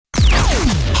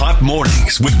Hot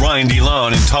Mornings with Ryan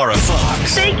DeLon and Tara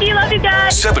Fox. Thank you. Love you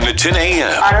guys. 7 to 10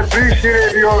 a.m. I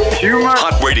appreciate your humor.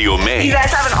 Hot Radio Maine. You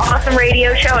guys have an awesome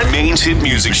radio show. Maine's hit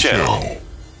music channel.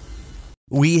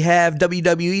 We have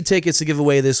WWE tickets to give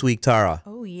away this week, Tara.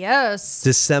 Oh, yes.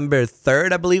 December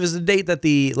 3rd, I believe, is the date that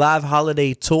the live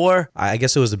holiday tour, I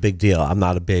guess it was a big deal. I'm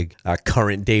not a big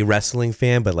current day wrestling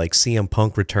fan, but like CM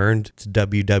Punk returned to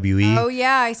WWE. Oh,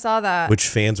 yeah, I saw that. Which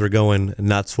fans were going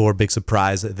nuts for. Big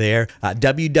surprise there.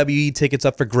 WWE tickets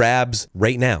up for grabs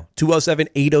right now.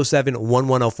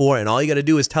 207-807-1104. And all you got to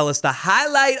do is tell us the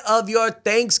highlight of your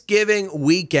Thanksgiving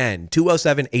weekend.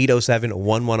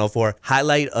 207-807-1104.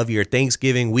 Highlight of your Thanksgiving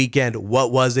weekend.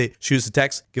 What was it? Shoot us a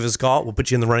text. Give us a call. We'll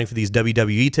put you in the running for these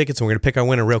WWE tickets. And we're going to pick our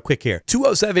winner real quick here.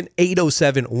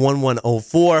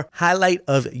 207-807-1104. Highlight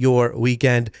of your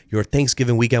weekend, your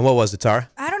Thanksgiving weekend. What was it, Tara?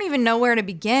 I don't even know where to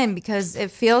begin because it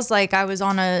feels like I was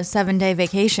on a 7-day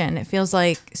vacation. It feels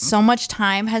like so much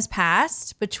time has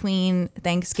passed between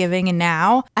Thanksgiving and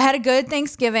now. I had a good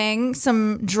Thanksgiving,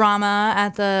 some drama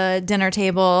at the dinner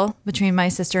table between my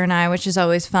sister and I, which is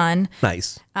always fun.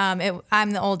 Nice.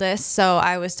 I'm the oldest, so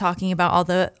I was talking about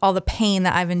all the pain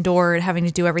that I've endured having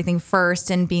to do everything first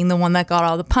and being the one that got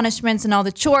all the punishments and all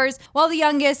the chores, while the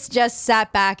youngest just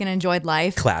sat back and enjoyed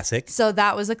life. Classic. So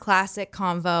that was a classic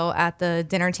convo at the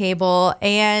dinner table.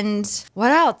 And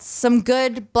what else? Some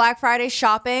good Black Friday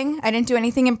shopping. I didn't do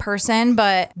anything in person,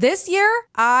 but this year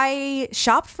I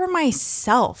shopped for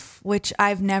myself, which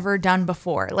I've never done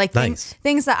before. Like nice.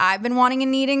 things that I've been wanting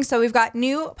and needing. So we've got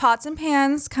new pots and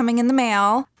pans coming in the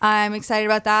mail. I'm excited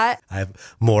about that. I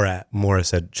have Maura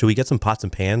said, should we get some pots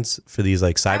and pans for these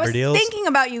like cyber deals? I was thinking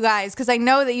about you guys because I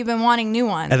know that you've been wanting new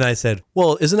ones. And then I said,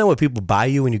 well, isn't that what people buy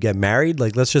you when you get married?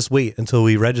 Like, let's just wait until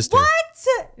we register. What?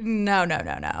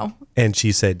 No. And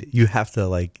she said, you have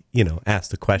to ask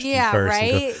the question first.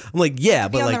 Right? I'm like, yeah,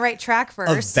 be but on the right track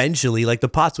first. Eventually, like the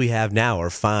pots we have now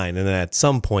are fine. And then at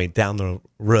some point down the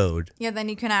road. Yeah, then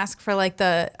you can ask for like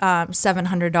the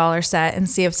 $700 set and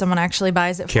see if someone actually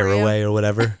buys it for you. Caraway or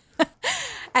whatever.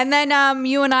 And then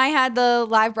you and I had the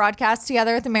live broadcast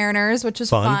together at the Mariners, which was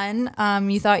fun.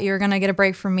 You thought you were going to get a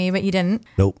break from me, but you didn't.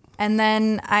 Nope. And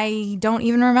then I don't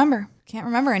even remember. Can't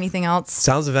remember anything else.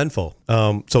 Sounds eventful.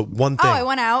 So one thing. Oh, I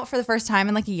went out for the first time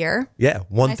in like a year. Yeah,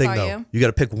 one thing though. You You got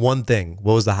to pick one thing.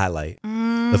 What was the highlight?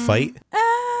 The fight?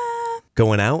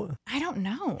 Going out? I don't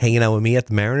know. Hanging out with me at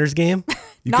the Mariners game?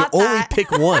 You can only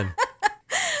pick one.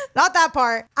 Not that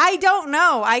part. I don't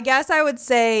know. I guess I would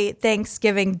say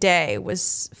Thanksgiving Day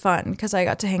was fun because I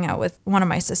got to hang out with one of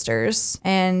my sisters.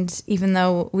 And even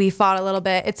though we fought a little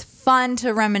bit, it's fun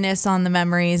to reminisce on the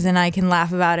memories and I can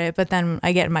laugh about it. But then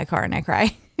I get in my car and I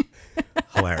cry.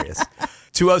 Hilarious.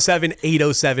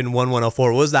 207-807-1104.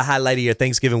 What was the highlight of your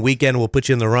Thanksgiving weekend? We'll put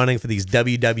you in the running for these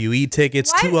WWE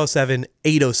tickets.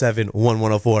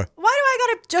 207-807-1104.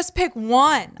 Just pick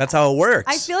one. That's how it works.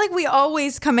 I feel like we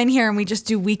always come in here and we just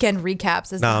do weekend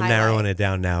recaps as the highlight. I'm narrowing it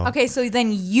down now. Okay, so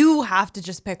then you have to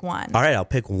just pick one. All right, I'll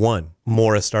pick one.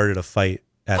 Maura started a fight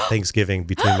at Thanksgiving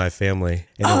between my family.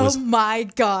 And it was my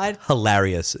God.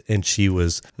 hilarious. And she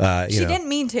was, she didn't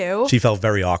mean to. She felt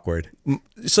very awkward.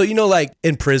 So, like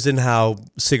in prison, how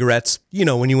cigarettes,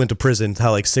 when you went to prison,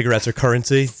 how like cigarettes are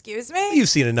currency. Excuse me? You've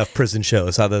seen enough prison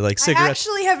shows, how they're like cigarettes. I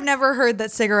actually have never heard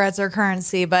that cigarettes are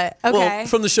currency, but okay. Well,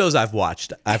 from the shows I've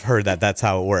watched, I've heard that that's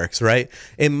how it works, right?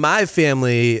 In my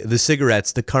family, the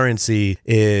cigarettes, the currency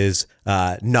is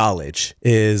knowledge,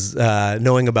 is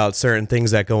knowing about certain things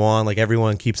that go on. Like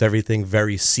everyone keeps everything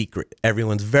very secret.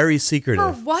 Everyone's very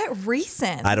secretive. For what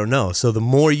reason? I don't know. So the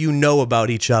more you know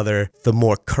about each other, the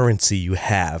more currency you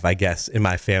have, I guess, in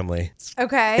my family.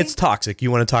 Okay. It's toxic. You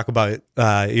want to talk about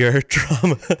your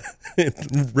trauma,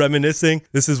 reminiscing?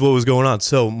 This is what was going on.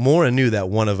 So Maura knew that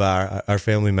one of our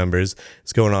family members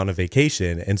is going on a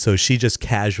vacation. And so she just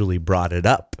casually brought it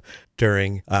up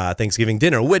during Thanksgiving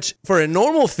dinner, which for a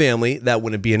normal family, that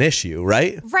wouldn't be an issue,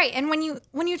 right? Right. And when you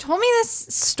told me this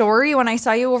story, when I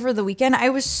saw you over the weekend, I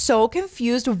was so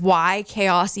confused why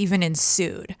chaos even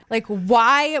ensued. Like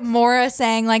why Maura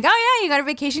saying like, oh yeah, you got a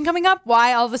vacation coming up.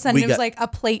 Why all of a sudden it was like a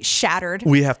plate shattered.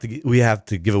 We have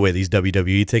to give away these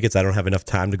WWE tickets. I don't have enough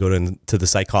time to go into the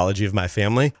psychology of my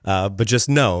family. But just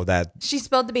know that she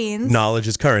spilled the beans. Knowledge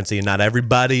is currency. And not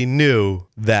everybody knew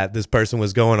that this person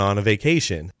was going on a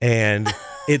vacation. And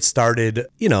it started,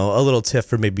 a little tiff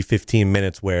for maybe 15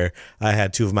 minutes where I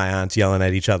had two of my aunts yelling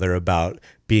at each other about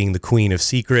being the queen of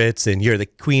secrets, and you're the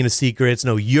queen of secrets.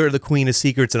 No, you're the queen of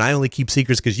secrets, and I only keep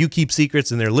secrets because you keep secrets.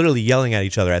 And they're literally yelling at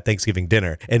each other at Thanksgiving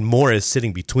dinner. And Maura is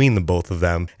sitting between the both of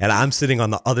them, and I'm sitting on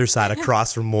the other side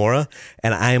across from Maura,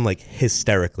 and I am like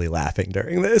hysterically laughing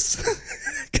during this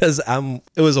because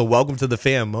it was a welcome to the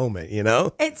fam moment, you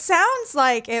know? It sounds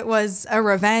like it was a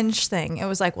revenge thing. It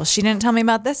was like, well, she didn't tell me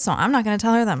about this, so I'm not going to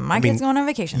tell her that my kid's going on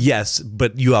vacation. Yes,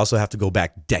 but you also have to go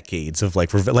back decades of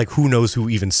like who knows who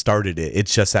even started it.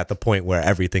 It's just at the point where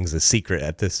everything's a secret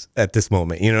at this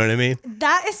moment. You know what I mean?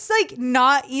 That is like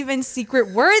not even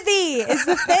secret worthy is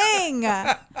the thing.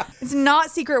 It's not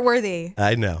secret worthy.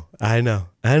 I know.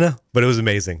 But it was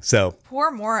amazing. So Poor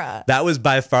Maura. that was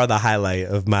by far the highlight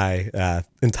of my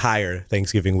entire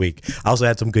Thanksgiving week. I also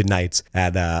had some good nights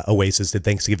at Oasis. Did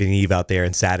Thanksgiving Eve out there,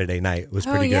 and Saturday night was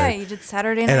pretty good. Oh, yeah, you did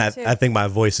Saturday night, and too. I think my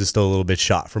voice is still a little bit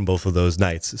shot from both of those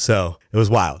nights. So it was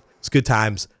wild. It's good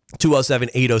times.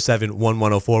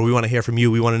 207-807-1104. We want to hear from you.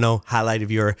 We want to know highlight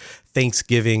of your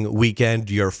Thanksgiving weekend,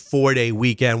 your 4-day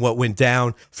weekend, what went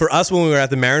down. For us, when we were at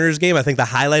the Mariners game, I think the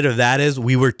highlight of that is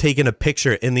we were taking a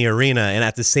picture in the arena, and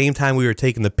at the same time we were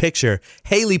taking the picture,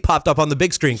 Haley popped up on the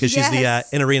big screen because she's the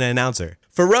in-arena announcer.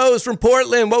 For Rose from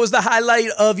Portland, what was the highlight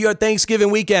of your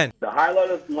Thanksgiving weekend? The highlight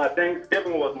of my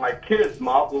Thanksgiving was my kids.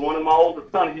 One of my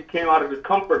oldest sons, he came out of his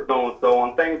comfort zone. So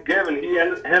on Thanksgiving,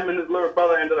 him and his little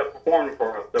brother ended up performing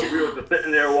for us. So we were just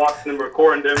sitting there watching them,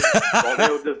 recording them while they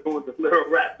were just doing this little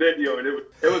rap video, and it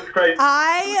was crazy.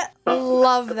 I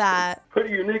love that. Pretty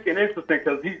unique and interesting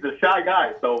because he's a shy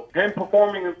guy. So him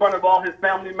performing in front of all his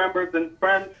family members and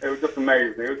friends, it was just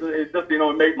amazing. It just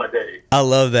it made my day. I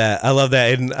love that.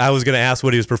 And I was going to ask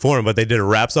what he was performing, but they did a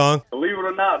rap song. Believe it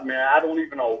or not, man, I don't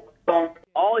even know song.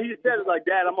 All he said is like,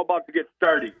 "Dad, I'm about to get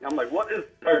sturdy." I'm like, "What is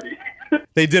sturdy?"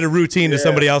 They did a routine to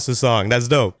somebody else's song. That's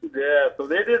dope. Yeah, so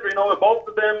they did, both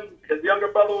of them. His younger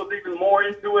brother was even more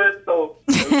into it, so it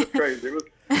was just crazy. It was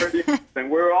pretty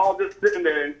interesting. We were all just sitting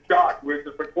there in shock. We were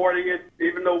just recording it,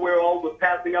 even though we were all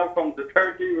passing out from the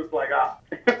turkey. It was like,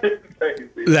 it's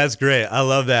crazy. That's great. I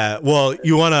love that. Well,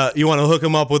 you wanna hook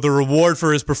him up with a reward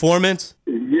for his performance?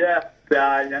 Yes,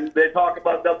 and they talk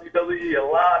about WWE a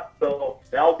lot, so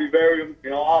that'll be very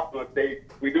awesome if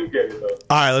we do get it though.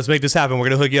 All right, let's make this happen. We're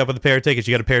gonna hook you up with a pair of tickets.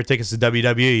 You got a pair of tickets to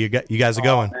WWE. You guys are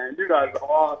going. Man, you guys are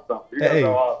awesome. You guys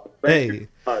are awesome. Thank you.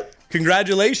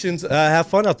 Congratulations. Have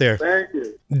fun out there. Thank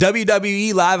you.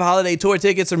 WWE Live Holiday Tour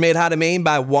tickets are made how to Maine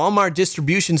by Walmart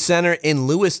Distribution Center in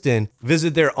Lewiston.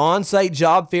 Visit their on-site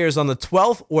job fairs on the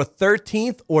 12th or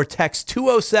 13th or text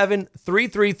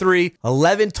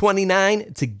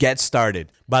 207-333-1129 to get started.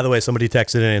 By the way, somebody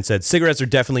texted in and said, cigarettes are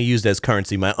definitely used as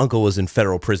currency. My uncle was in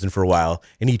federal prison for a while,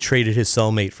 and he traded his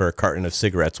cellmate for a carton of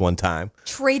cigarettes one time.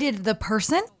 Traded the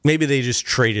person? Maybe they just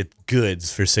traded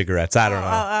goods for cigarettes. I don't know.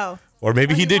 Oh. Or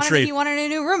maybe he did trade. He wanted a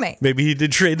new roommate. Maybe he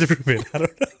did trade the roommate. I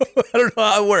don't know. I don't know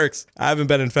how it works. I haven't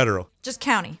been in federal. Just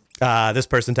county. This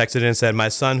person texted in and said, my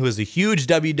son, who is a huge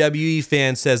WWE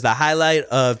fan, says the highlight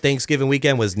of Thanksgiving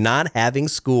weekend was not having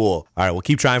school. All right, we'll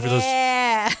keep trying for those.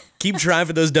 Yeah. Keep trying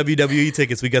for those WWE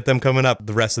tickets. We got them coming up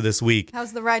the rest of this week.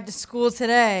 How's the ride to school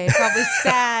today? Probably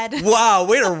sad. Wow,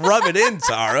 way to rub it in,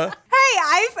 Tara. Hey,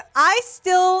 I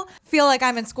still feel like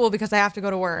I'm in school because I have to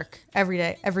go to work every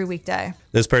day, every weekday.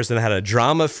 This person had a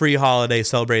drama-free holiday,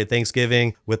 celebrated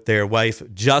Thanksgiving with their wife,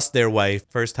 just their wife,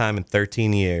 first time in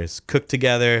 13 years. Cooked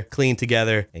together, cleaned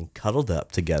together, and cuddled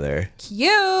up together.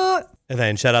 Cute. And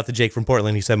then shout out to Jake from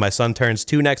Portland. He said, my son turns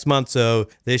 2 next month, so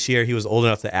this year he was old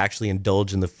enough to actually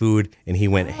indulge in the food, and he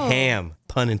went ham,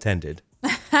 pun intended.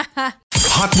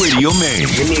 Hot Radio Maine.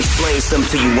 Let me explain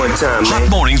something to you one time, Hot man.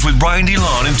 mornings with Brian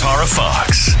DeLon and Tara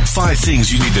Fox. 5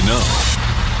 things you need to know.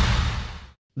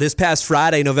 This past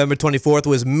Friday, November 24th,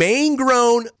 was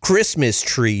Maine-grown Christmas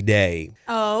Tree Day.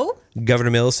 Oh?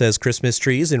 Governor Mills says Christmas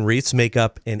trees and wreaths make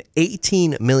up an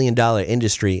 $18 million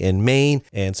industry in Maine,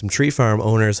 and some tree farm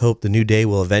owners hope the new day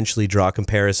will eventually draw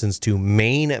comparisons to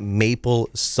Maine Maple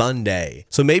Sunday.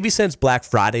 So maybe since Black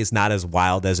Friday's not as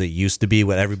wild as it used to be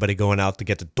with everybody going out to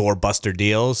get the doorbuster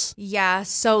deals, Yeah,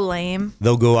 so lame.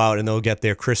 they'll go out and they'll get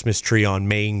their Christmas tree on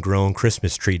Maine-grown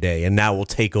Christmas Tree Day, and now we'll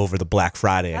take over the Black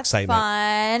Friday That's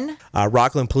excitement. fun.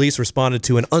 Rockland police responded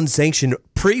to an unsanctioned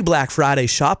pre-Black Friday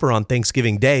shopper on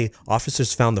Thanksgiving Day.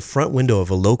 Officers found the front window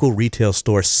of a local retail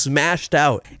store smashed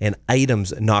out and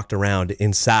items knocked around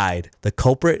inside. The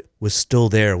culprit was still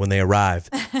there when they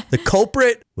arrived. The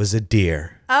culprit was a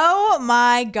deer. Oh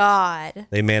my God.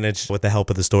 They managed, with the help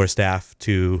of the store staff,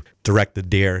 to direct the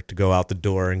deer to go out the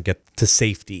door and get to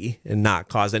safety and not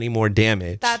cause any more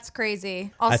damage. That's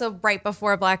crazy. Also, right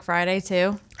before Black Friday,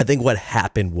 too. I think what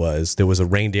happened was there was a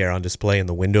reindeer on display in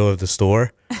the window of the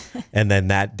store. And then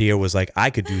that deer was like, I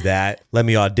could do that. Let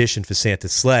me audition for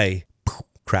Santa's sleigh.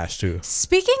 Crashed through.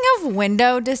 Speaking of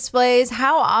window displays,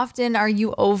 how often are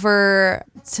you over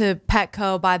to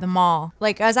Petco by the mall?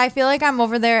 Like, as I feel like I'm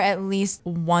over there at least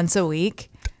once a week.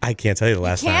 I can't tell you the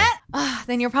last time. Can't?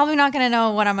 Then you're probably not going to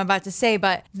know what I'm about to say,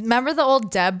 but remember the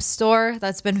old Deb store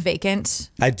that's been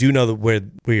vacant? I do know where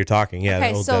you're talking. Yeah,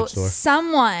 Okay, the old so Deb store.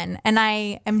 someone, and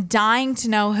I am dying to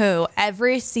know who,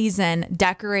 every season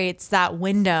decorates that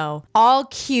window all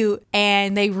cute,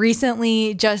 and they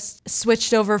recently just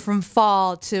switched over from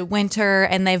fall to winter,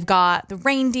 and they've got the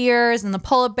reindeers and the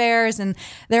polar bears, and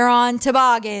they're on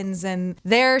toboggans, and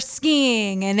they're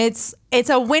skiing, and it's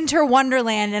a winter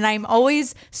wonderland, and I'm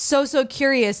always so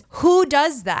curious. Who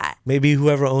does that? Maybe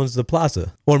whoever owns the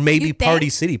plaza. Or maybe You think? Party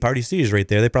City. Party City is right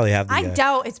there. They probably have the... I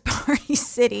doubt it's Party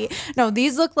City. No,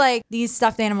 these look like these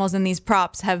stuffed animals and these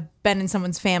props have been in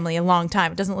someone's family a long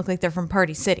time. It doesn't look like they're from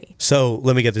Party City. So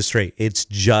let me get this straight. It's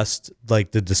just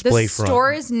like the display The front.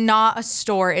 store is not a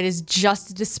store. It is just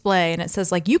a display, and it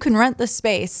says like you can rent the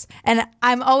space. And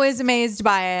I'm always amazed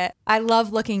by it. I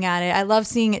love looking at it. I love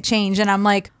seeing it change, and I'm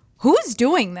like, who's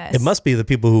doing this? It must be the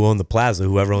people who own the plaza,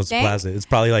 whoever owns Dang. the plaza. It's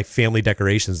probably like family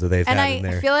decorations that they've And had in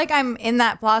there. I feel like I'm in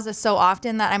that plaza so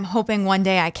often that I'm hoping one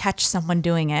day I catch someone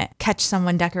doing it, catch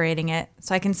someone decorating it.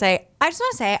 So I can say, I just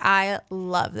want to say I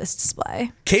love this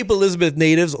display. Cape Elizabeth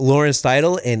natives Lauren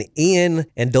Steidel and Ian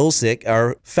Andolsic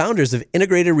are founders of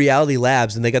Integrated Reality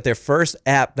Labs, and they got their first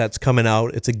app that's coming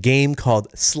out. It's a game called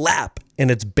Slap,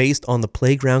 and it's based on the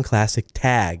Playground Classic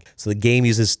Tag. So the game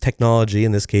uses technology,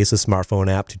 in this case a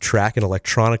smartphone app, to track and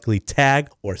electronically tag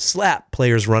or slap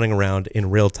players running around in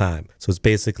real time. So it's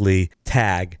basically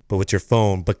tag, but with your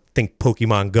phone, but think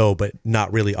Pokemon Go, but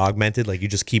not really augmented. Like you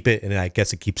just keep it, and I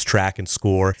guess it keeps track and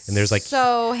score. And there's like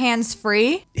So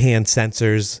hands-free? hand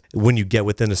sensors when you get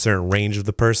within a certain range of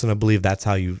the person. I believe that's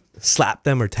how you slap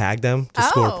them or tag them to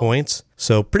score Oh. points.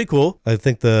 So pretty cool. I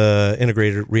think the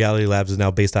Integrated Reality Labs is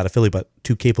now based out of Philly, but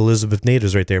two Cape Elizabeth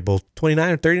natives right there, both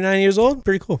 29 or 39 years old.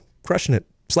 Pretty cool. Crushing it.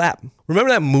 Slap.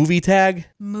 Remember that movie Tag?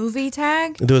 Movie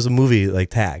Tag? There was a movie like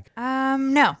Tag.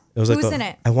 No. It was Who's like in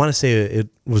it? I want to say it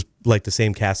was like the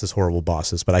same cast as Horrible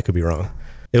Bosses, but I could be wrong.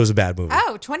 It was a bad movie.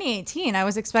 Oh, 2018. I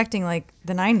was expecting like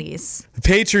the 90s. The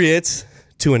Patriots,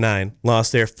 2-9,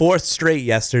 lost their fourth straight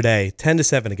yesterday,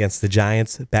 10-7 against the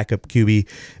Giants. Backup QB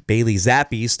Bailey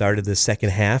Zappi started the second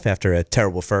half after a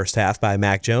terrible first half by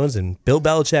Mac Jones, and Bill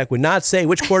Belichick would not say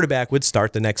which quarterback would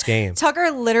start the next game. Tucker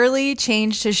literally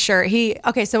changed his shirt.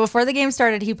 So before the game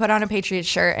started, he put on a Patriots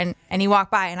shirt and he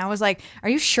walked by, and I was like, "Are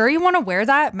you sure you want to wear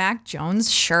that Mac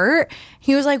Jones shirt?"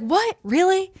 He was like, "What?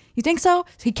 Really? You think so?"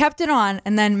 So he kept it on,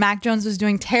 and then Mac Jones was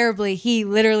doing terribly. He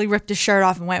literally ripped his shirt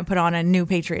off and went and put on a new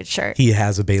Patriots shirt. He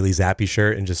has a Bailey Zappi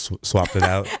shirt and just swapped it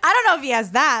out. I don't know if he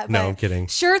has that. No, but I'm kidding.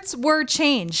 Shirts were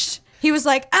changed. He was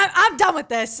like, I'm done with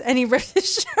this, and he ripped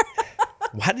his shirt.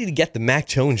 Why did he get the Mac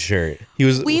Jones shirt? He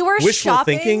was We were wishful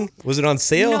shopping. thinking. Was it on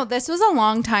sale? No, this was a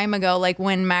long time ago, like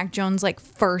when Mac Jones like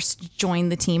first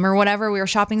joined the team or whatever. We were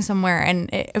shopping somewhere, and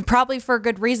it, probably for a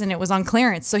good reason, it was on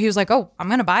clearance. So he was like, "Oh, I'm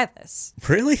gonna buy this."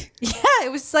 Really? Yeah,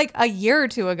 it was like a year or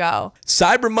two ago.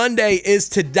 Cyber Monday is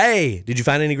today. Did you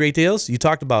find any great deals? You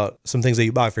talked about some things that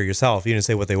you bought for yourself. You didn't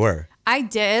say what they were. I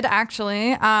did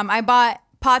actually. I bought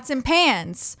pots and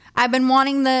pans. I've been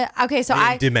wanting You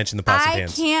did mention the pots and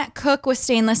pans. I can't cook with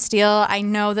stainless steel. I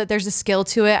know that there's a skill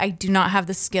to it. I do not have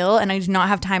the skill, and I do not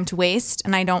have time to waste,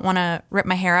 and I don't want to rip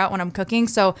my hair out when I'm cooking.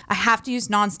 So I have to use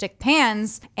nonstick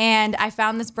pans, and I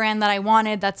found this brand that I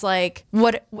wanted that's like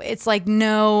it's like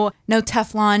no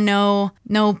Teflon, no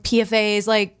PFAs,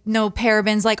 like no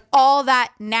parabens, like all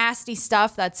that nasty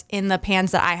stuff that's in the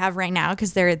pans that I have right now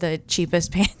because they're the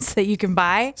cheapest pans that you can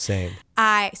buy. Same.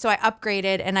 So I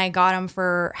upgraded and I got them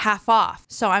for half off.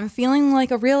 So I'm feeling like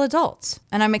a real adult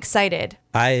and I'm excited.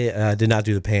 I did not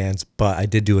do the pans, but I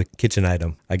did do a kitchen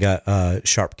item. I got a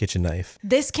sharp kitchen knife.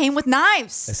 This came with I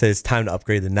knives. said it's time to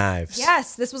upgrade the knives.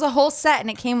 Yes, this was a whole set and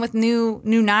it came with new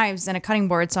knives and a cutting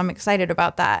board. So I'm excited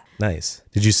about that. Nice.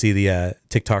 Did you see the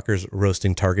TikTokers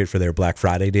roasting Target for their Black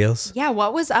Friday deals? Yeah,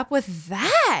 what was up with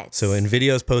that? So in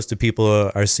videos posted,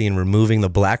 people are seen removing the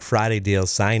Black Friday deal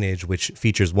signage, which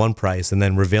features one price, and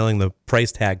then revealing the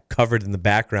price tag covered in the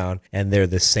background, and they're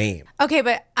the same. Okay,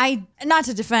 but not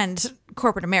to defend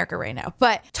corporate America right now,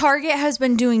 but Target has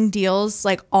been doing deals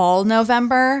like all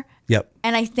November. Yep.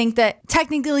 And I think that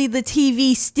technically the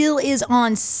TV still is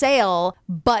on sale,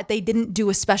 but they didn't do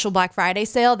a special Black Friday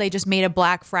sale. They just made a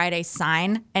Black Friday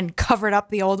sign and covered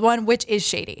up the old one, which is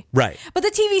shady. Right. But the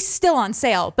TV's still on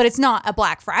sale, but it's not a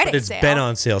Black Friday It's sale. been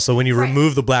on sale. So when you Right.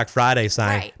 remove the Black Friday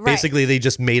sign, Right. basically they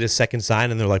just made a second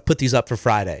sign and they're like, put these up for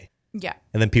Friday. Yeah.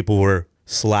 And then people were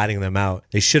sliding them out.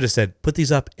 They should have said, put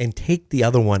these up and take the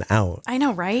other one out. I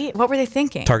know, right? What were they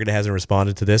thinking? Target hasn't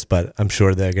responded to this, but I'm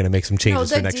sure they're going to make some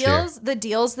changes for next year. The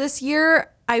deals this year,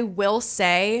 I will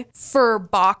say, for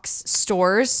box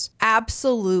stores,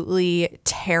 absolutely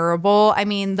terrible. I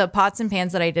mean, the pots and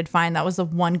pans that I did find, that was the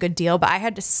one good deal, but I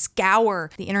had to scour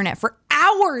the internet for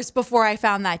hours before I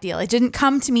found that deal. It didn't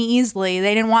come to me easily.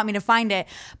 They didn't want me to find it,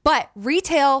 but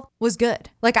retail was good.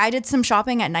 Like, I did some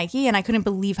shopping at Nike and I couldn't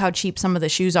believe how cheap some of the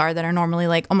shoes are that are normally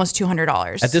like almost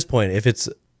 $200. At this point, if it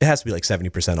has to be like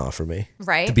 70% off for me.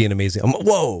 Right. To be an amazing.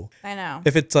 Whoa. I know.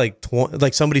 If it's like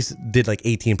like somebody did like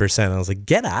 18%, I was like,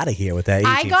 get out of here with that 18%.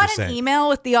 I got an email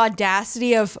with the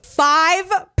audacity of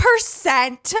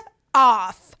 5%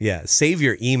 off. Yeah. Save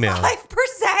your email.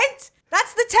 5%?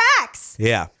 That's the tax.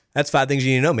 Yeah. That's 5 things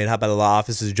you need to know, man. How about the law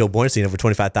office? This is Joe Bornstein. Over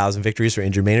 25,000 victories for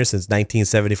injured Mainers since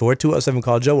 1974. 207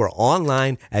 call Joe. We're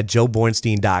online at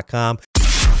joebornstein.com.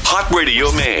 Hot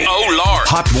Radio Man. Oh, Lord.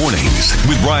 Hot Mornings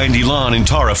with Brian DeLon and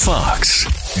Tara Fox.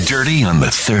 Dirty on the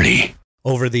 30.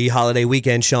 Over the holiday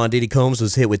weekend, Sean Diddy Combs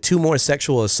was hit with 2 more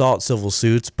sexual assault civil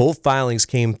suits. Both filings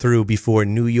came through before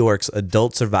New York's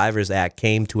Adult Survivors Act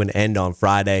came to an end on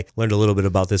Friday. Learned a little bit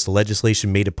about this. The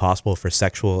legislation made it possible for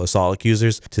sexual assault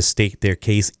accusers to state their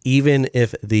case, even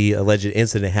if the alleged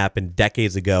incident happened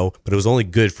decades ago, but it was only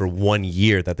good for 1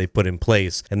 year that they put in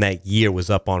place, and that year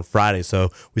was up on Friday. So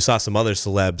we saw some other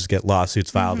celebs get lawsuits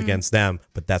filed against them,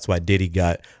 but that's why Diddy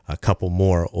got a couple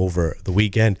more over the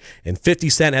weekend. And 50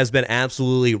 Cent has been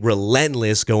absolutely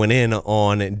relentless going in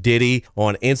on Diddy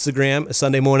on Instagram.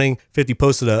 Sunday morning, 50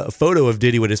 posted a photo of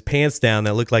Diddy with his pants down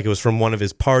that looked like it was from one of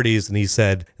his parties, and he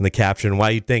said in the caption, "Why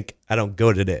you think I don't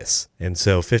go to this?" And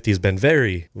so 50 has been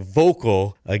very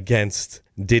vocal against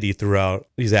Diddy throughout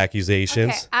these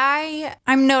accusations. Okay,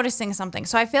 I'm noticing something.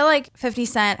 So I feel like 50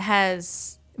 Cent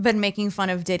has been making fun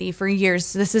of Diddy for years.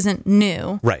 So this isn't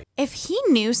new. Right. If he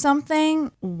knew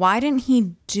something, why didn't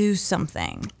he do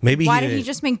something? Maybe why he did he didn't-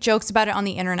 just make jokes about it on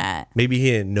the internet? Maybe he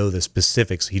didn't know the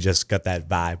specifics. He just got that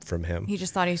vibe from him. He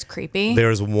just thought he was creepy. There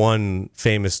was one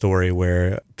famous story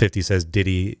where 50 says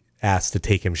Diddy asked to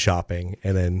take him shopping,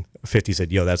 and then 50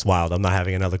 said, "Yo, that's wild. I'm not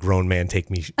having another grown man take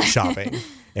me shopping."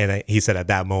 And he said at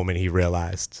that moment he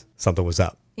realized something was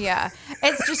up. Yeah.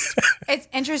 It's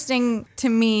interesting to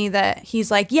me that he's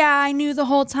like, yeah, I knew the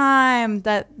whole time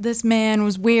that this man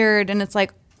was weird. And it's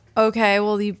like, okay,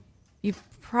 well, you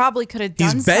probably could have done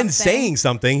something. He's been saying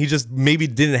something. He just maybe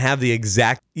didn't have the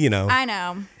exact, I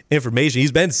know. information.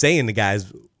 He's been saying the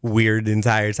guy's weird the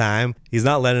entire time. He's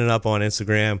not letting it up on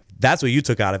Instagram. That's what you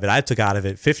took out of it. I took out of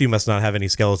it. 50 must not have any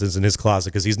skeletons in his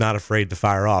closet because he's not afraid to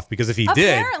fire off. Because if he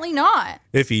Apparently not.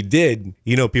 did,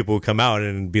 people would come out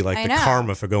and be like I the know.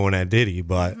 karma for going at Diddy.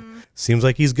 But seems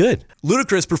like he's good.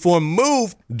 Ludacris performed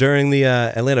 "Move" during the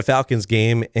Atlanta Falcons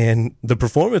game, and the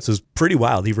performance was pretty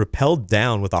wild. He rappelled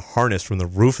down with a harness from the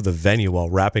roof of the venue while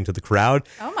rapping to the crowd.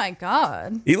 Oh my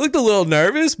God. He looked a little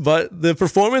nervous, but the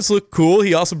performance looked cool.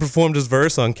 He also performed his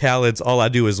verse on Khaled's "All I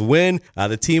Do Is Win."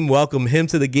 The team welcomed him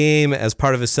to the game as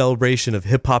part of a celebration of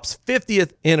hip-hop's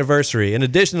 50th anniversary. In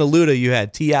addition to Luda, you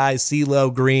had T.I.,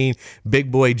 CeeLo Green, Big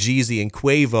Boy Jeezy, and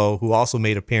Quavo, who also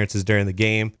made appearances during the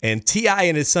game. And T.I.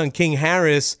 and his son King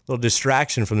Harris, a little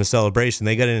distraction from the celebration,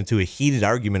 they got into a heated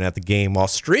argument at the game while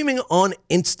streaming on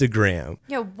Instagram.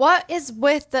 Yeah, what is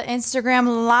with the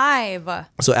Instagram Live?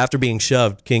 So after being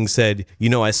shoved, King said,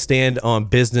 I stand on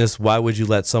business. Why would you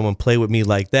let someone play with me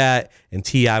like that? And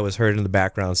T.I. was heard in the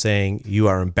background saying, "You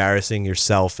are embarrassing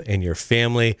yourself and your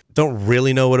family." Don't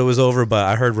really know what it was over, but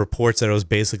I heard reports that it was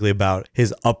basically about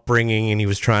his upbringing and he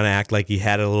was trying to act like he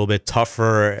had it a little bit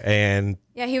tougher. And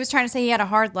Yeah, he was trying to say he had a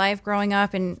hard life growing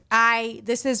up, and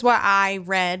this is what I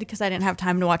read because I didn't have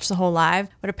time to watch the whole live,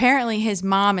 but apparently his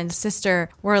mom and sister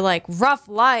were like, rough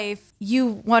life.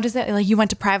 What is it? Like, you went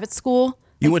to private school?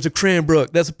 you went to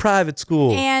Cranbrook. That's a private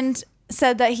school. And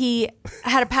said that he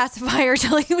had a pacifier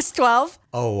till he was 12.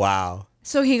 Oh, wow.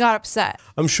 So he got upset.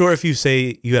 I'm sure if you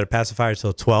say you had a pacifier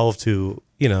till 12 to,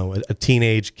 a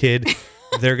teenage kid,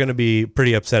 they're going to be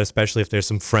pretty upset, especially if there's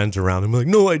some friends around them. Like,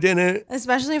 no, I didn't.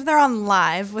 Especially if they're on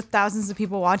live with thousands of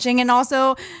people watching. And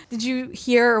also, did you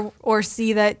hear or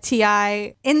see that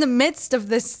T.I., in the midst of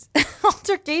this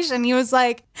altercation, he was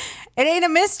like, it ain't a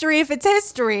mystery if it's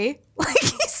history. Like,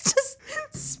 he's just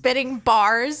spitting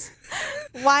bars.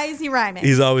 Why is he rhyming?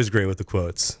 He's always great with the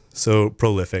quotes. So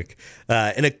prolific.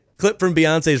 In a clip from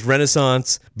Beyonce's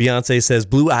Renaissance, Beyonce says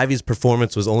Blue Ivy's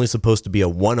performance was only supposed to be a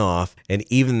one-off, and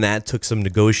even that took some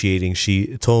negotiating.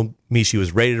 She told me she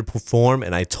was ready to perform,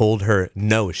 and I told her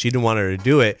no, she didn't want her to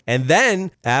do it. And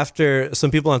then after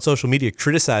some people on social media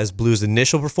criticized Blue's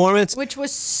initial performance, which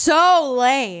was so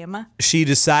lame, she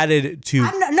decided to...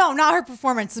 no, not her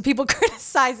performance, the people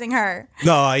criticizing her.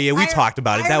 No, yeah, we talked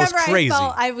about it. That was crazy.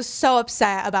 I was so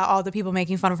upset about all the people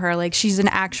making fun of her. Like, she's an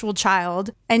actual child,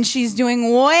 and she's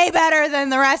doing way better than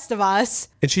the rest of us.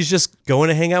 And she's just going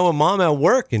to hang out with mom at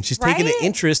work, and she's taking an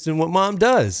interest in what mom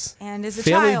does. And is a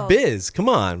family child. biz. Come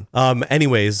on.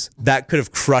 Anyways, that could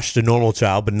have crushed a normal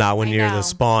child, but not when you're the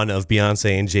spawn of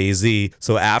Beyonce and Jay-Z.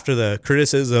 So after the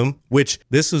criticism, which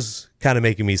this was kind of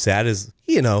making me sad, is,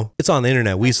 you know, it's on the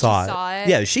internet. We saw it.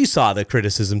 Yeah, she saw the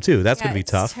criticism too. That's going to be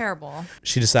tough. It's terrible.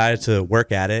 She decided to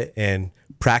work at it and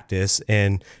practice,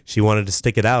 and she wanted to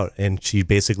stick it out, and she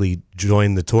basically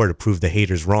joined the tour to prove the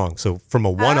haters wrong. So from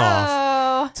a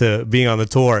one-off to being on the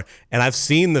tour, and I've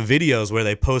seen the videos where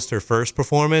they post her first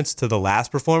performance to the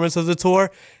last performance of the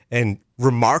tour, and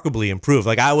remarkably improved.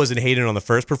 Like, I wasn't hating on the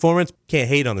first performance, can't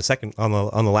hate on the second, on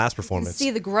the last performance.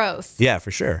 See the growth. Yeah, for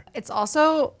sure. It's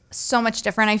also so much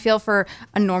different, I feel, for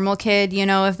a normal kid. You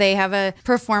know, if they have a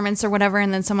performance or whatever,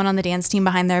 and then someone on the dance team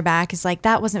behind their back is like,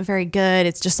 that wasn't very good.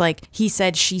 It's just like, he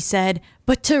said, she said.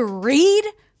 But to read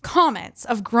comments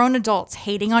of grown adults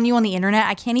hating on you on the internet,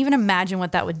 I can't even imagine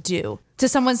what that would do to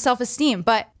someone's self-esteem.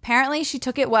 But apparently she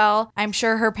took it well. I'm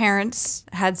sure her parents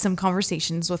had some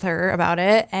conversations with her about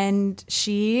it, and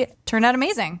she turned out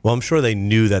amazing. Well, I'm sure they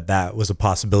knew that that was a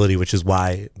possibility, which is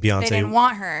why Beyonce... They didn't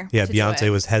want her Yeah, to Beyonce do it.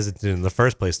 was hesitant in the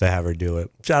first place to have her do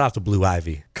it. Shout out to Blue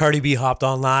Ivy. Cardi B hopped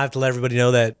on live to let everybody know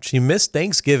that she missed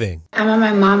Thanksgiving. I'm at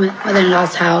my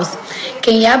mother-in-law's house.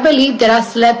 Can y'all believe that I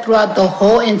slept throughout the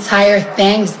whole entire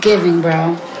Thanksgiving,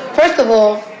 bro? First of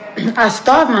all, I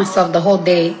starved myself the whole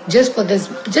day just for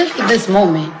this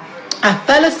moment. I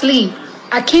fell asleep.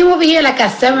 I came over here like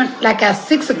at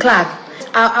 6 o'clock.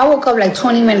 I woke up like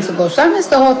 20 minutes ago, so I missed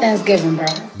the whole Thanksgiving, bro.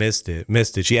 Missed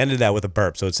it. She ended that with a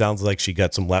burp, so it sounds like she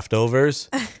got some leftovers.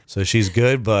 So she's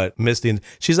good, but missed the...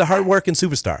 She's a hardworking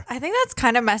superstar. I think that's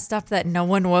kind of messed up that no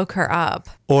one woke her up.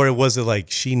 Or was it like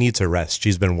she needs a rest?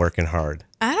 She's been working hard.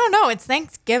 I don't know. It's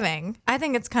Thanksgiving. I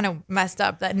think it's kind of messed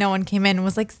up that no one came in and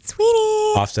was like,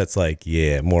 sweetie. Offset's like,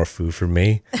 yeah, more food for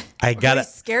me. I gotta...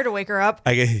 scared to wake her up.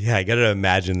 I gotta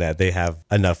imagine that they have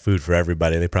enough food for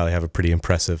everybody. They probably have a pretty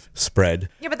impressive spread.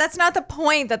 Yeah, but that's not the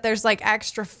point, that there's like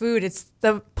extra food. It's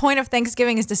the point of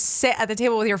Thanksgiving is to sit at the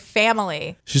table with your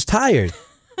family. She's tired.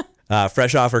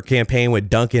 Fresh off her campaign with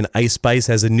Dunkin', Ice Spice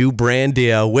has a new brand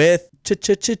deal with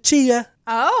Chia.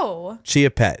 Oh.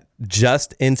 Chia Pet.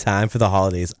 Just in time for the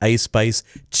holidays. Ice Spice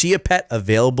Chia Pet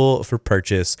available for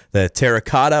purchase. The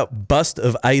terracotta bust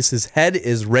of Ice's head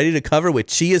is ready to cover with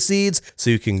chia seeds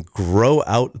so you can grow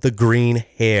out the green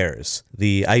hairs.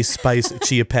 The Ice Spice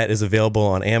Chia Pet is available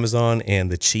on Amazon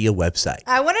and the Chia website.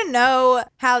 I want to know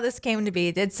how this came to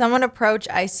be. Did someone approach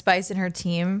Ice Spice and her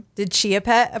team? Did Chia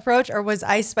Pet approach, or was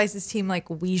Ice Spice's team like,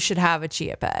 we should have a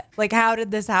Chia Pet? Like, how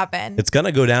did this happen? It's going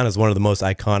to go down as one of the most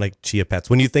iconic Chia Pets.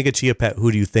 When you think of Chia Pet,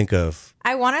 who do you think of?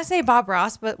 I want to say Bob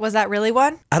Ross, but was that really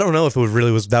one? I don't know if it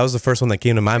really was. That was the first one that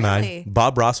came to my mind.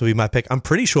 Bob Ross would be my pick. I'm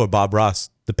pretty sure Bob Ross,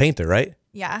 the painter, right?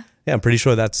 Yeah. Yeah, I'm pretty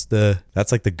sure that's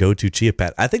like the go-to Chia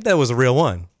Pet. I think that was a real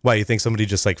one. Why, you think somebody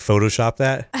just like photoshopped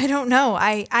that? I don't know.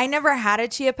 I never had a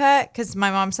Chia Pet because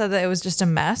my mom said that it was just a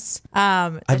mess.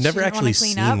 I've never actually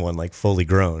seen one like fully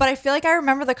grown. But I feel like I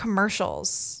remember the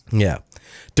commercials. Yeah.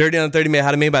 Dirty on 30 made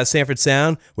how to made by Sanford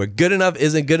Sound, where good enough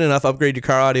isn't good enough. Upgrade your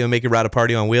car audio and make it ride a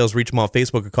party on wheels. Reach them on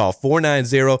Facebook or call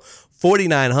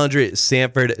 490-4900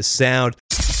 Sanford Sound.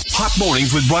 Hot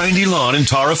Mornings with Brian DeLon and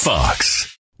Tara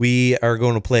Fox. We are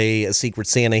going to play a Secret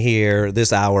Santa here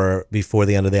this hour before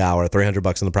the end of the hour.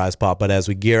 $300 in the prize pot. But as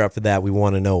we gear up for that, we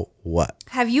want to know what?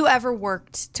 Have you ever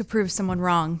worked to prove someone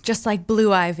wrong, just like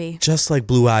Blue Ivy? Just like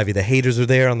Blue Ivy. The haters are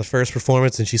there on the first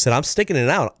performance, and she said, I'm sticking it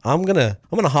out. I'm gonna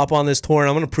hop on this tour, and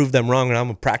I'm going to prove them wrong, and I'm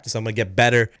going to practice. I'm going to get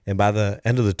better. And by the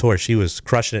end of the tour, she was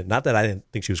crushing it. Not that I didn't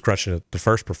think she was crushing it the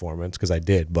first performance, because I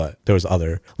did, but there was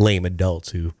other lame adults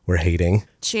who were hating.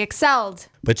 She excelled.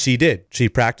 But she did. She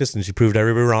practiced, and she proved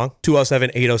everybody wrong.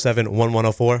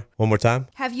 207-807-1104. One more time.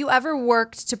 Have you ever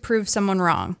worked to prove someone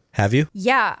wrong? Have you?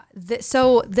 Yeah.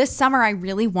 So this summer, I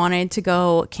really wanted to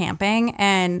go camping,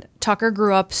 and Tucker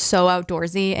grew up so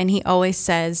outdoorsy, and he always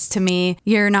says to me,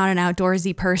 you're not an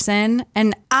outdoorsy person.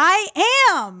 And I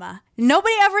am.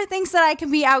 Nobody ever thinks that I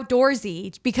can be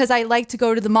outdoorsy because I like to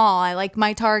go to the mall. I like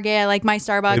my Target. I like my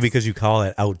Starbucks. Maybe because you call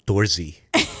it outdoorsy.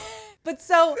 But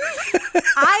so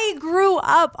I grew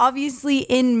up obviously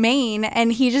in Maine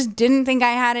and he just didn't think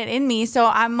I had it in me. So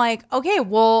I'm like, okay,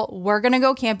 well, we're going to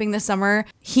go camping this summer.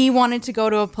 He wanted to go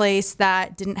to a place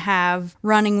that didn't have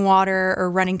running water or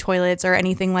running toilets or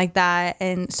anything like that.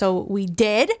 And so we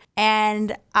did.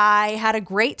 And I had a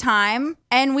great time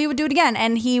and we would do it again.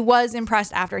 And he was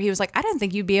impressed after. He was like, I didn't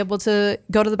think you'd be able to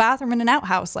go to the bathroom in an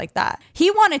outhouse like that. He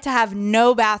wanted to have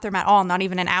no bathroom at all, not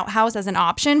even an outhouse as an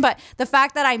option. But the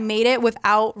fact that I made it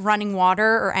without running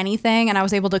water or anything and I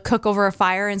was able to cook over a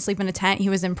fire and sleep in a tent, he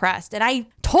was impressed. And I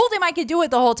told him I could do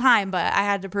it the whole time, but I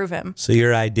had to prove him. So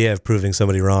your idea of proving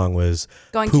somebody wrong was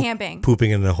going camping.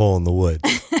 Pooping in a hole in the woods.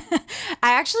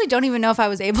 I actually don't even know if I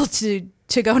was able to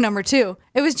go number 2.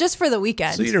 It was just for the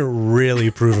weekend. So you didn't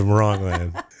really prove him wrong,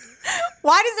 man.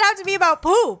 Why does it have to be about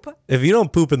poop? If you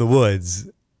don't poop in the woods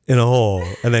in a hole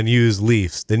and then use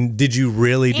leaves, then did you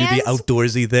really do the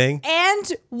outdoorsy thing?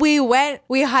 And we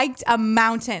hiked a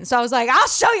mountain. So I was like, I'll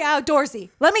show you outdoorsy.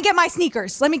 Let me get my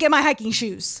sneakers. Let me get my hiking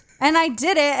shoes. And I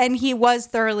did it, and he was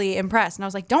thoroughly impressed. And I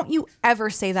was like, don't you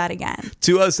ever say that again.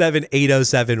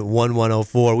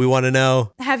 207-807-1104. We want to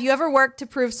know. Have you ever worked to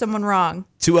prove someone wrong?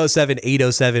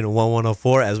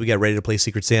 207-807-1104 as we get ready to play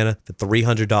Secret Santa for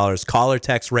 $300. Call or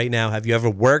text right now. Have you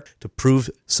ever worked to prove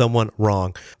someone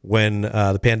wrong? When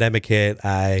the pandemic hit,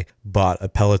 I bought a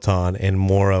Peloton and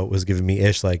Maura was giving me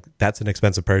ish like, that's an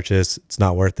expensive purchase. It's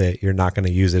not worth it. You're not going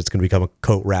to use it. It's going to become a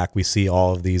coat rack. We see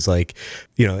all of these like,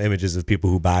 images of people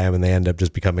who buy them and they end up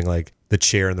just becoming like the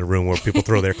chair in the room where people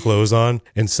throw their clothes on.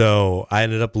 And so I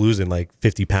ended up losing like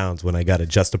 50 pounds when I got it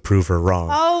just to prove her wrong.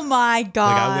 Oh my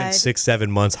God. Like I went 6-7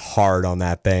 months hard on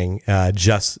that thing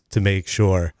just to make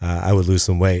sure I would lose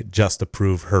some weight just to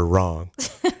prove her wrong.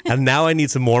 And now I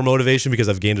need some more motivation because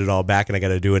I've gained it all back and I got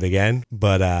to do it again.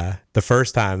 But the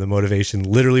first time the motivation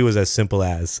literally was as simple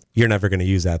as you're never going to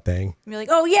use that thing. You're like,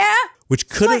 oh yeah? Which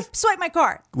could have swipe my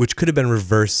card. Which could have been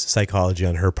reverse psychology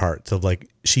on her part. So like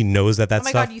she knows that stuff. Oh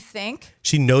my God, you think?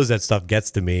 She knows that stuff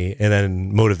gets to me and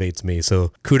then motivates me.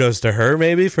 So kudos to her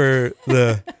maybe for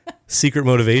the secret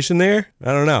motivation there.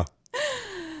 I don't know.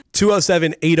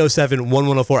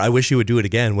 207-807-1104. I wish you would do it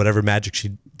again. Whatever magic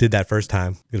she did that first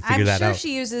time. Gonna figure that out. I'm sure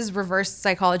she uses reverse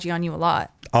psychology on you a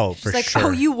lot. Oh, She's for like, sure.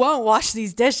 oh, you won't wash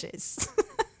these dishes.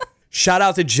 Shout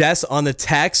out to Jess on the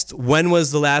text. When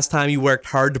was the last time you worked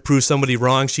hard to prove somebody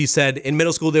wrong? She said in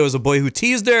middle school there was a boy who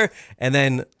teased her, and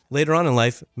then later on in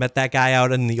life met that guy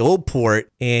out in the old port,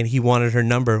 and he wanted her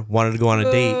number, wanted to go on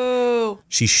a date.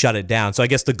 She shut it down. So I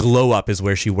guess the glow up is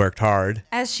where she worked hard.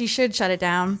 As she should shut it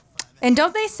down. And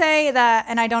don't they say that,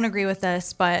 and I don't agree with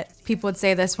this, but people would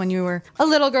say this when you were a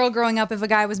little girl growing up, if a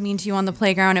guy was mean to you on the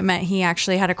playground, it meant he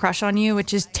actually had a crush on you,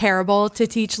 which is terrible to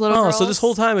teach little girls. Oh, so this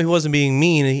whole time he wasn't being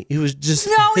mean. He was just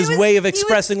his way of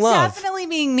expressing love. Definitely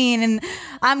being mean, and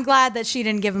I'm glad that she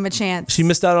didn't give him a chance. She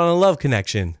missed out on a love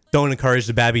connection. Don't encourage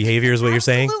the bad behavior is what you're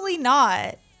saying? Absolutely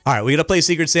not. All right, we're going to play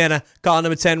Secret Santa. Call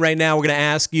number 10 right now. We're going to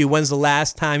ask you, when's the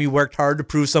last time you worked hard to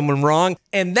prove someone wrong?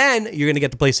 And then you're going to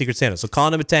get to play Secret Santa. So call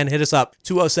number 10, hit us up,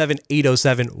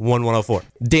 207-807-1104.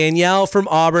 Danielle from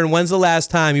Auburn, when's the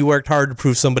last time you worked hard to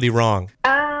prove somebody wrong?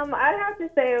 I'd have to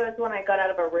say it was when I got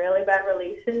out of a really bad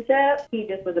relationship. He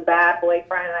just was a bad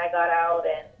boyfriend, and I got out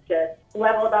and just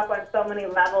leveled up on so many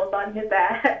levels on his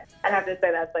ass. I'd have to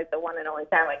say that's like the one and only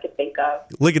time I could think of.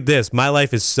 Look at this. My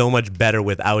life is so much better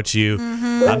without you.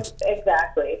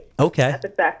 Exactly. Okay. That's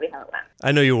exactly how it went.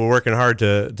 I know you were working hard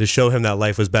to show him that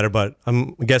life was better, but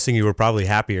I'm guessing you were probably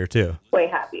happier too. Way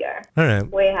happier. All right.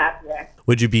 Way happier.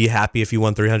 Would you be happy if you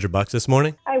won $300 this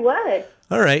morning? I would.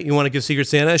 All right. You want to give Secret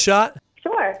Santa a shot?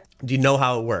 Sure. Do you know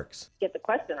how it works? Get the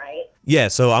question right. Yeah,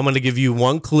 so I'm going to give you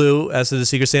one clue as to the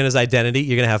Secret Santa's identity.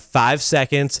 You're going to have 5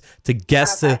 seconds to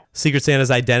guess the Secret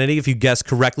Santa's identity. If you guess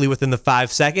correctly within the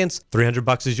 5 seconds,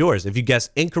 $300 is yours. If you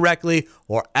guess incorrectly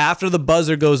or after the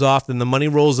buzzer goes off, then the money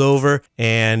rolls over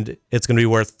and it's going to be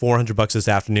worth $400 this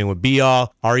afternoon with Be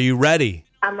All. Are you ready?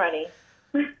 I'm ready.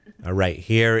 All right,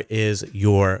 here is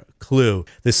your clue.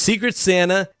 The Secret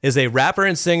Santa is a rapper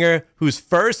and singer whose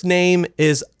first name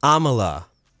is Amala.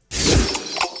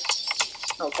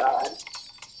 Oh, God.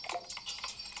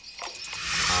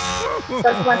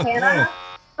 French Montana?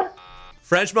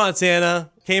 French Montana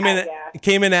came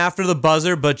in after the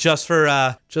buzzer, but just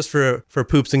for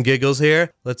poops and giggles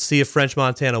here. Let's see if French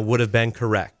Montana would have been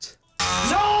correct. No.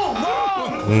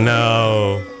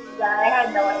 Yeah, I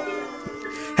had no idea.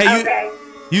 Hey, Okay.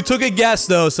 You took a guess,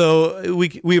 though, so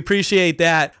we appreciate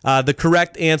that. The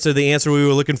correct answer, the answer we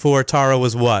were looking for, Tara,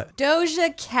 was what?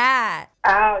 Doja Cat.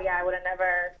 Oh, yeah, I would have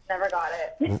never got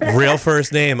it. Real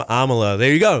first name, Amala.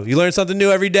 There you go. You learn something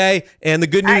new every day. And the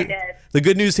good news, I did. the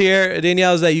good news here,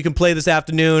 Danielle, is that you can play this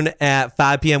afternoon at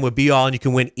 5 p.m. with Be All, and you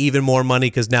can win even more money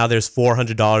because now there's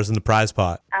 $400 in the prize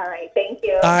pot. All right, thank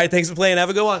you. All right, thanks for playing. Have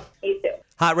a good one. You too.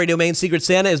 Hot Radio Maine Secret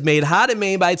Santa is made hot in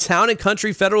Maine by Town &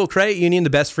 Country Federal Credit Union, the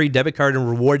best free debit card and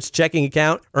rewards checking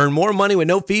account. Earn more money with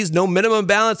no fees, no minimum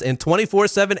balance, and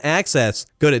 24/7 access.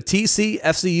 Go to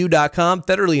tcfcu.com,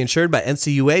 federally insured by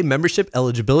NCUA. Membership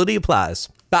eligibility applies.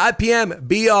 5 p.m.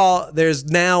 Be All. There's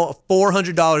now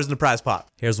 $400 in the prize pot.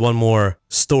 Here's one more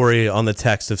story on the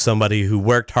text of somebody who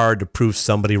worked hard to prove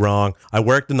somebody wrong. I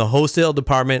worked in the wholesale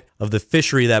department of the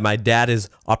fishery that my dad is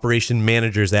operation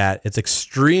managers at. It's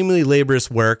extremely laborious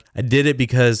work. I did it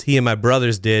because he and my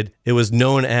brothers did. It was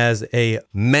known as a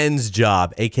men's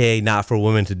job, aka not for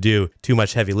women to do. Too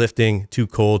much heavy lifting, too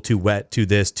cold, too wet, too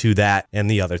this, too that, and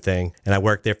the other thing. And I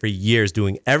worked there for years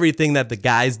doing everything that the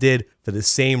guys did for the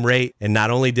same rate. And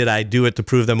not only did I do it to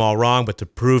prove them all wrong, but to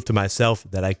prove to myself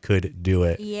that I could do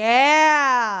it.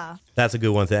 Yeah. That's a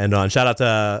good one to end on. Shout out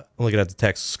to, I'm looking at the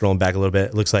text, scrolling back a little bit.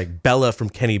 It looks like Bella from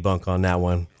Kennybunk on that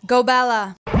one. Go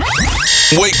Bella.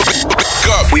 Wake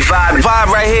up. We vibe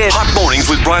right here. Hot mornings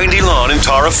with Brian DeLon and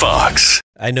Tara Fox.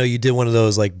 I know you did one of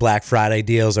those like Black Friday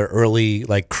deals or early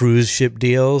like cruise ship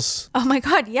deals. Oh my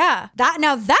God, yeah.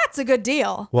 That's a good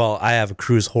deal. Well, I have a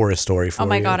cruise horror story for you. Oh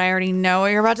my God, I already know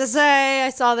what you're about to say. I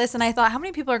saw this and I thought, how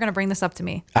many people are going to bring this up to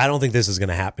me? I don't think this is going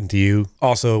to happen to you.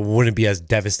 Also, wouldn't it be as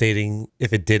devastating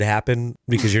if it did happen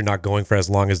because you're not going for as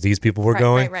long as these people were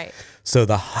going? Right. So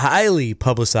the highly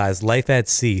publicized Life at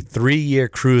Sea 3-year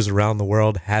cruise around the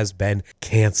world has been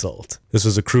canceled. This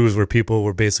was a cruise where people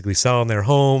were basically selling their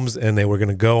homes and they were going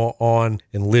to go on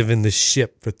and live in the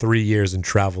ship for 3 years and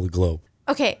travel the globe.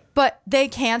 Okay, but they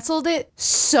canceled it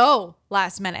so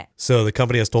last minute. So the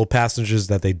company has told passengers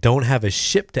that they don't have a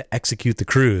ship to execute the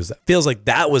cruise. It feels like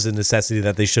that was a necessity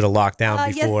that they should have locked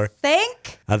down before. You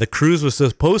think? The cruise was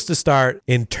supposed to start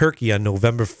in Turkey on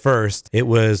November 1st. It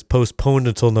was postponed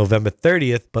until November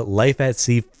 30th, but Life at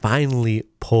Sea finally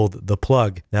pulled the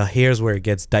plug. Now here's where it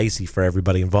gets dicey for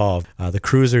everybody involved. The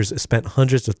cruisers spent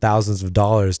hundreds of thousands of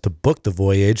dollars to book the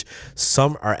voyage.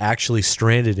 Some are actually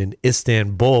stranded in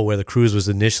Istanbul, where the cruise was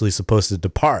initially supposed to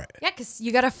depart. Yeah, because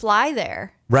you got to fly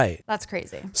there. Right. That's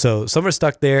crazy. So some are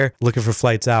stuck there looking for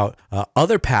flights out.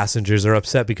 Other passengers are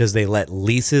upset because they let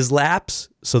leases lapse,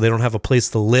 so they don't have a place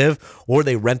to live, or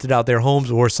they rented out their homes,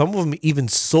 or some of them even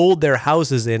sold their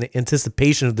houses in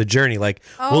anticipation of the journey. Like,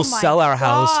 we'll sell our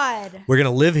house. We're going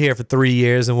to live here for 3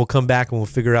 years and we'll come back and we'll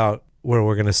figure out where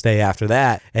we're going to stay after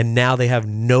that. And now they have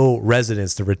no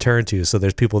residence to return to. So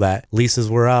there's people that leases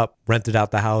were up, rented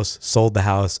out the house, sold the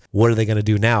house. What are they going to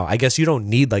do now? I guess you don't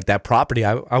need like that property.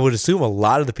 I would assume a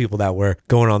lot of the people that were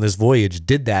going on this voyage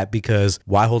did that because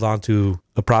why hold on to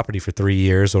a property for 3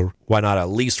 years, or why not at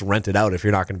least rent it out if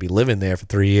you're not going to be living there for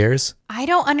 3 years? I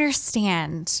don't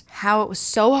understand how it was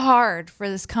so hard for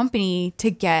this company to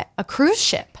get a cruise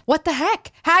ship. What the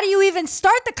heck? How do you even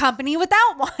start the company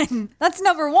without one? That's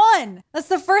number one. That's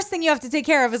the first thing you have to take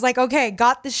care of is like, okay,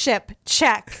 got the ship.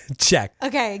 Check. Check.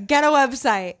 Okay, get a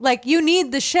website. Like, you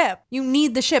need the ship. You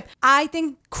need the ship. I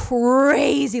think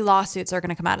crazy lawsuits are going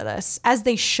to come out of this, as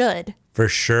they should. For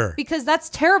sure. Because that's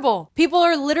terrible. People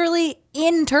are literally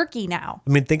in Turkey now. I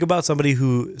mean, think about somebody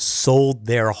who sold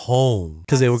their home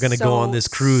because they were going to go on this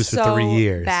cruise for 3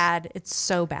 years. Bad. It's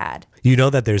so bad. You know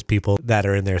that there's people that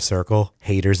are in their circle,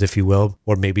 haters, if you will,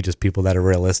 or maybe just people that are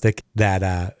realistic,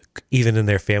 that even in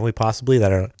their family possibly,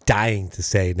 that are dying to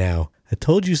say now, I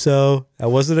told you so. That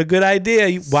wasn't a good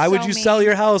idea. Why would you sell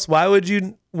your house? Why would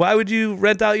you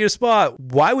rent out your spot?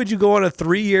 Why would you go on a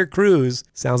 3-year cruise?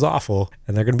 Sounds awful.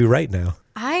 And they're going to be right now.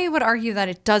 I would argue that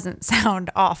it doesn't sound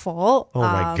awful. Oh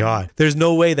my God. There's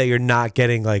no way that you're not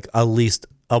getting like at least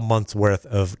a month's worth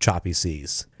of choppy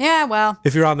seas. Yeah, well.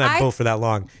 If you're on that boat for that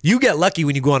long. You get lucky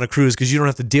when you go on a cruise because you don't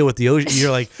have to deal with the ocean.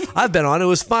 You're like, I've been on it. It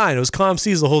was fine. It was calm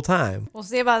seas the whole time. We'll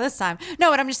see about this time.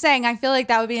 No, but I'm just saying, I feel like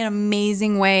that would be an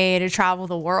amazing way to travel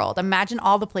the world. Imagine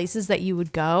all the places that you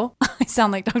would go. I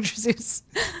sound like Dr. Seuss.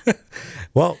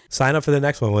 Well, sign up for the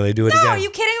next one when they do it again. No, are you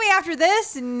kidding me after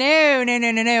this?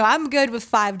 No. I'm good with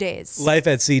 5 days. Life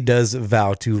at Sea does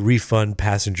vow to refund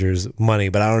passengers money,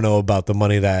 but I don't know about the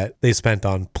money that they spent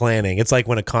on planning. It's like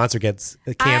when a concert gets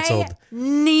canceled. I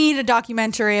need a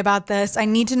documentary about this. I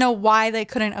need to know why they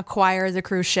couldn't acquire the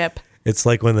cruise ship. It's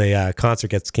like when the concert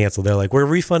gets canceled, they're like, we're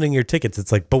refunding your tickets.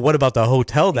 It's like, but what about the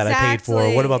hotel that I paid for?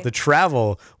 Exactly. What about the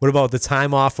travel? What about the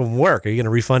time off from work? Are you going to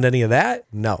refund any of that?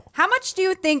 No. How much do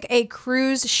you think a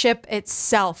cruise ship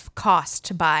itself cost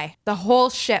to buy? The whole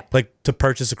ship? Like to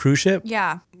purchase a cruise ship?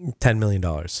 Yeah. $10 million.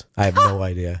 I have no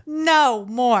idea. No,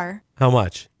 more. How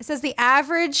much? It says the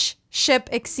average ship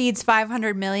exceeds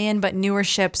 500 million, but newer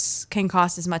ships can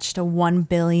cost as much to $1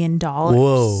 billion.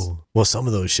 Whoa. Well, some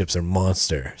of those ships are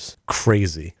monsters.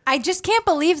 Crazy. I just can't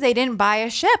believe they didn't buy a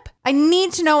ship. I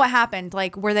need to know what happened.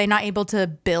 Like, were they not able to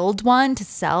build one to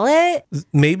sell it?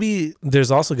 Maybe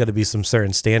there's also got to be some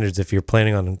certain standards if you're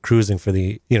planning on cruising for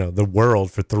the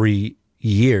world for 3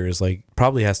 years. Like,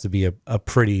 probably has to be a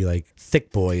pretty like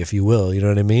thick boy, if you will. You know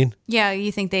what I mean? Yeah,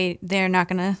 you think they're not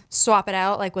gonna swap it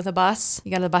out like with a bus?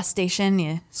 You got a bus station,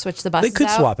 you switch the buses They could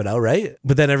out. swap it out, right?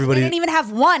 But then They everybody, didn't even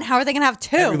have one. How are they gonna have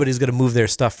two? everybody's going to move their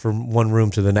stuff from one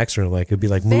room to the next room. Like it'd be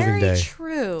like moving Very day.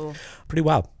 true. Pretty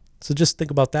wild. So just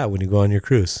think about that when you go on your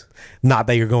cruise. Not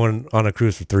that you're going on a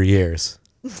cruise for 3 years.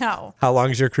 No, How long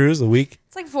is your cruise? A week?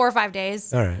 it's like 4 or 5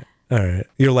 days. All right. All right.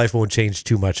 Your life won't change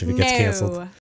too much if it gets No. canceled.